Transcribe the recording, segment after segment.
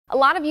A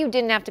lot of you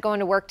didn't have to go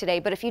into work today,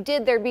 but if you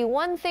did, there'd be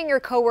one thing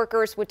your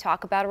coworkers would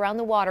talk about around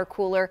the water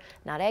cooler.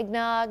 Not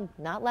eggnog,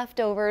 not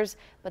leftovers,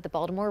 but the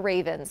Baltimore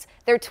Ravens.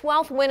 Their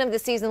 12th win of the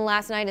season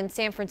last night in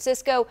San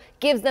Francisco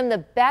gives them the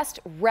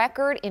best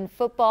record in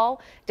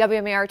football.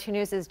 WMAR2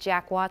 News'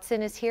 Jack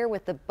Watson is here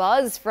with the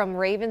buzz from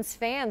Ravens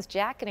fans.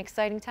 Jack, an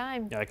exciting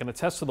time. Yeah, I can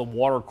attest to the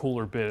water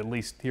cooler bit, at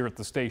least here at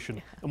the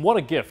station. And what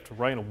a gift,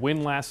 right? A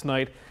win last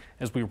night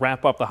as we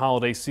wrap up the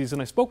holiday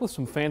season. I spoke with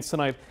some fans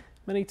tonight.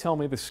 Many tell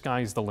me the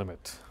sky's the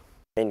limit.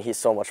 I mean, he's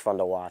so much fun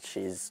to watch.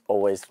 He's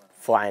always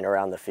flying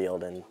around the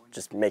field and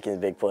just making the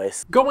big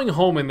plays. Going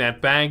home in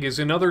that bag is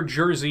another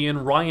jersey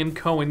in Ryan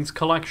Cohen's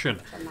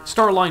collection.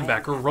 Star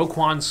linebacker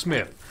Roquan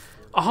Smith.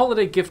 A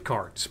holiday gift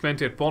card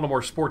spent at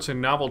Baltimore Sports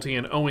and Novelty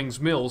in Owings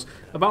Mills,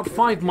 about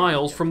 5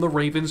 miles from the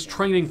Ravens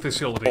training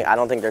facility. I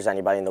don't think there's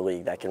anybody in the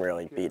league that can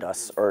really beat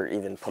us or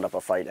even put up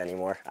a fight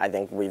anymore. I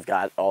think we've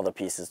got all the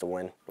pieces to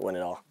win it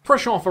all.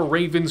 Fresh off a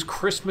Ravens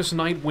Christmas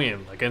night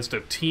win against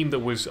a team that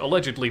was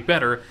allegedly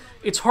better,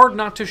 it's hard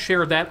not to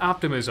share that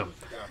optimism.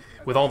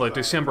 With all the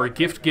December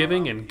gift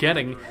giving and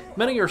getting,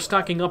 many are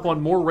stocking up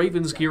on more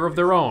Ravens gear of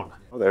their own.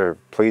 They're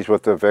pleased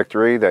with the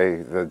victory.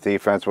 The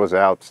defense was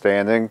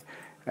outstanding.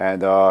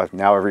 And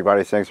now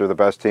everybody thinks they're the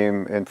best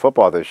team in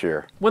football this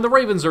year. When the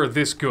Ravens are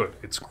this good,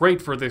 it's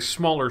great for this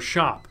smaller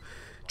shop.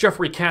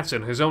 Jeffrey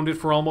Katzen has owned it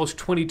for almost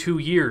 22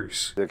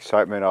 years. The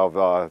excitement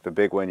of the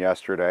big win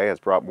yesterday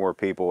has brought more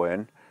people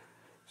in.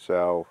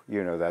 So,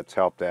 that's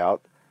helped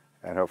out.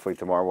 And hopefully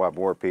tomorrow we'll have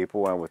more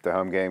people. And with the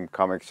home game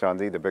coming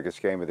Sunday, the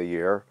biggest game of the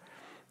year,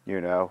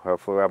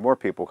 hopefully we'll have more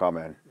people come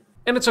in.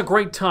 And it's a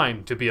great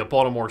time to be a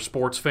Baltimore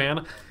sports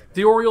fan.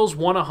 The Orioles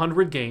won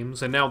 100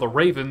 games, and now the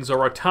Ravens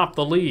are atop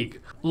the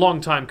league.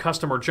 Longtime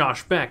customer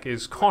Josh Beck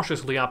is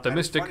cautiously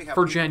optimistic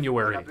for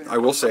January. I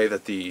will say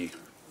that the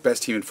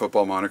best team in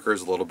football moniker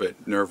is a little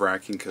bit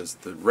nerve-wracking because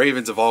the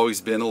Ravens have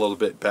always been a little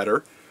bit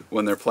better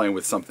when they're playing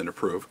with something to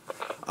prove.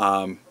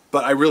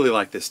 But I really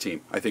like this team.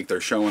 I think they're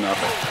showing up.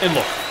 And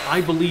look, I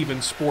believe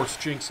in sports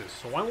jinxes,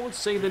 so I won't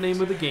say the name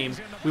of the game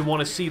we want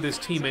to see this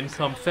team in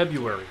come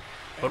February.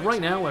 But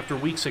right now, after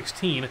Week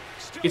 16,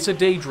 it's a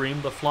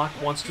daydream the flock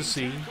wants to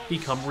see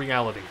become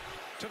reality.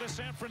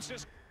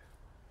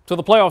 So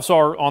the playoffs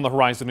are on the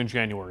horizon in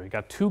January.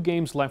 Got 2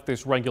 games left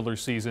this regular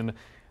season.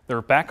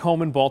 They're back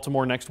home in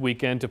Baltimore next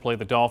weekend to play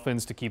the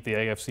Dolphins to keep the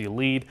AFC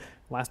lead.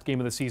 Last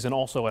game of the season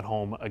also at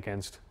home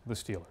against the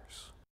Steelers.